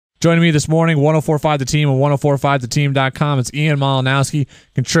Joining me this morning, 104.5 The Team and 104.5theteam.com. It's Ian Malinowski,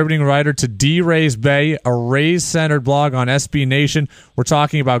 contributing writer to D-Rays Bay, a Rays-centered blog on SB Nation. We're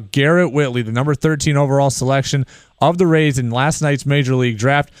talking about Garrett Whitley, the number 13 overall selection of the Rays in last night's Major League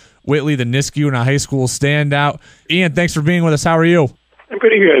Draft. Whitley, the Niskayuna High School standout. Ian, thanks for being with us. How are you? I'm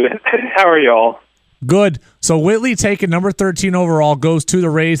pretty good. How are y'all? Good. So Whitley, taking number 13 overall, goes to the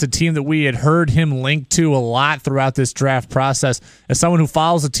Rays, a team that we had heard him linked to a lot throughout this draft process. As someone who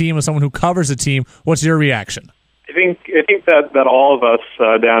follows the team, as someone who covers the team, what's your reaction? I think that all of us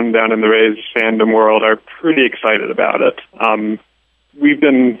down in the Rays fandom world are pretty excited about it. We've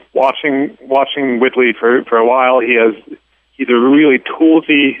been watching Whitley for a while. He's a really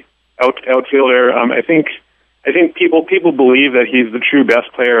toolsy outfielder. I think people believe that he's the true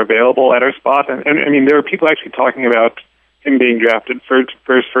best player available at our spot, and I mean there are people actually talking about him being drafted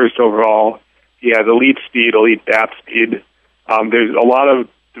first overall. He has elite speed, elite bat speed. There's a lot of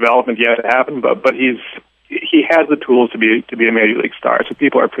development yet to happen, but he has the tools to be a major league star. So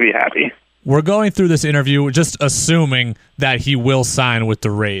people are pretty happy. We're going through this interview just assuming that he will sign with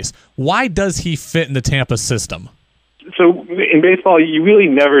the Rays. Why does he fit in the Tampa system? So in baseball, you really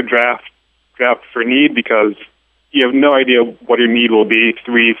never draft for need because you have no idea what your need will be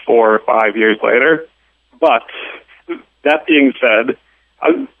 3, 4, 5 years later. But that being said,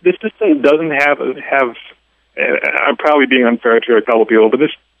 this system doesn't have. I'm probably being unfair to a couple people, but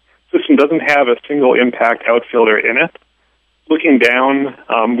this system doesn't have a single impact outfielder in it. Looking down,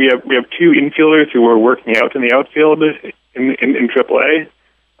 we have 2 infielders who are working out in the outfield in AAA.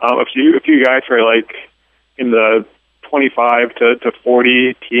 A few guys who are like in the 25 to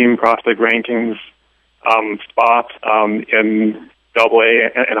 40 team prospect rankings spot in AA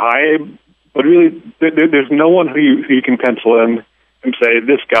and high, but really there's no one who you can pencil in and say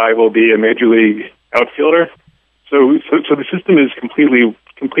this guy will be a major league outfielder. So the system is completely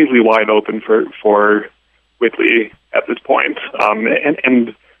wide open for Whitley at this point,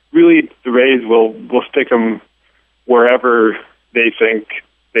 and really the Rays will stick him wherever they think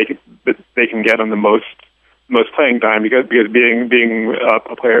they can get him the most playing time because being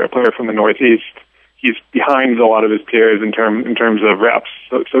a player from the Northeast, he's behind a lot of his peers in terms of reps.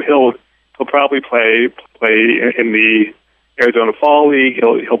 So he'll probably play in the Arizona Fall League.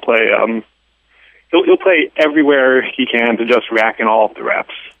 He'll play he'll play everywhere he can to just rack in all of the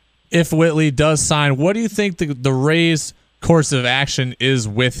reps. If Whitley does sign, what do you think the Rays' course of action is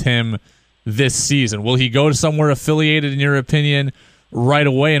with him this season? Will he go to somewhere affiliated, in your opinion, right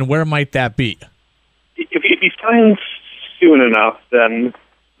away, and where might that be? If he signs soon enough, then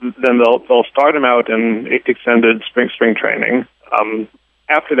they'll start him out in extended spring training.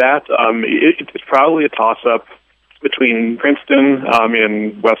 After that, it's probably a toss-up between Princeton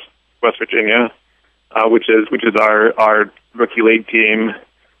in West Virginia, which is our rookie league team,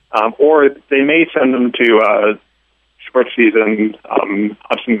 or they may send him to short season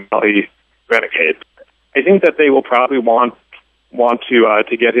Hudson Valley Renegade. I think that they will probably want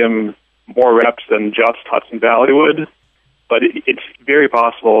to get him more reps than just Hudson Valley would, but it's very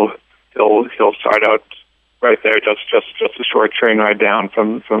possible he'll start out right there, just a short train ride down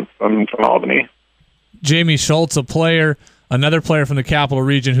from Albany. Jaime Schultz, another player from the Capital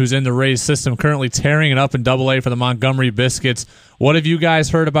Region who's in the Rays system, currently tearing it up in AA for the Montgomery Biscuits. What have you guys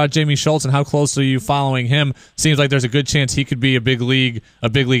heard about Jaime Schultz, and how closely are you following him? Seems like there's a good chance he could be a big league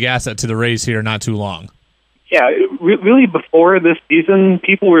asset to the Rays here not too long. Yeah, really before this season,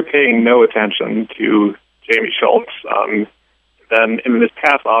 people were paying no attention to Jaime Schultz. Then in this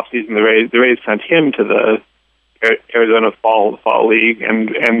past offseason, the Rays sent him to the Arizona Fall League,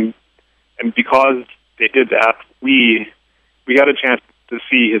 and because they did that, we got a chance to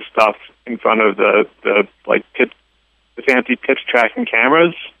see his stuff in front of the fancy pitch tracking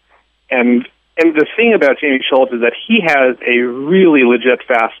cameras. And the thing about Jaime Schultz is that he has a really legit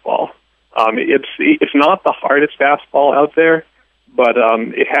fastball. It's not the hardest fastball out there, but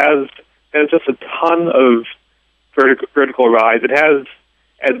it has just a ton of vertical rise. It has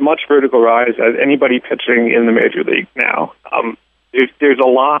as much vertical rise as anybody pitching in the major league now. There's a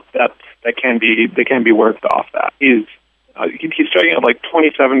lot that can be worked off that. He's striking at like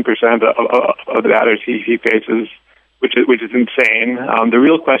 27% of the batters he faces, which is insane. The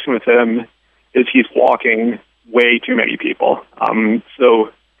real question with him is he's walking way too many people.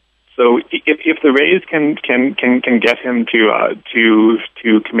 So if the Rays can get him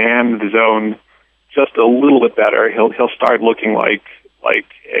to command the zone just a little bit better, he'll start looking like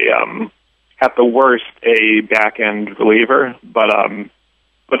a at the worst a back end reliever. But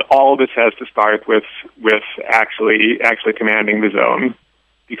all of this has to start with actually commanding the zone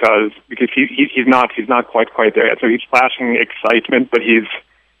because he's not quite there yet. So he's flashing excitement, but he's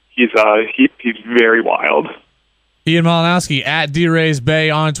he's very wild. Ian Malinowski at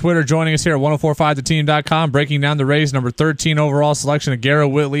DRaysBay on Twitter, joining us here at 1045theteam.com, breaking down the Rays number 13 overall selection of Garrett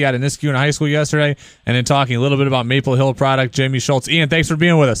Whitley out of Niskayuna High School yesterday, and then talking a little bit about Maple Hill product Jaime Schultz. Ian, thanks for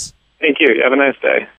being with us. Thank you. Have a nice day.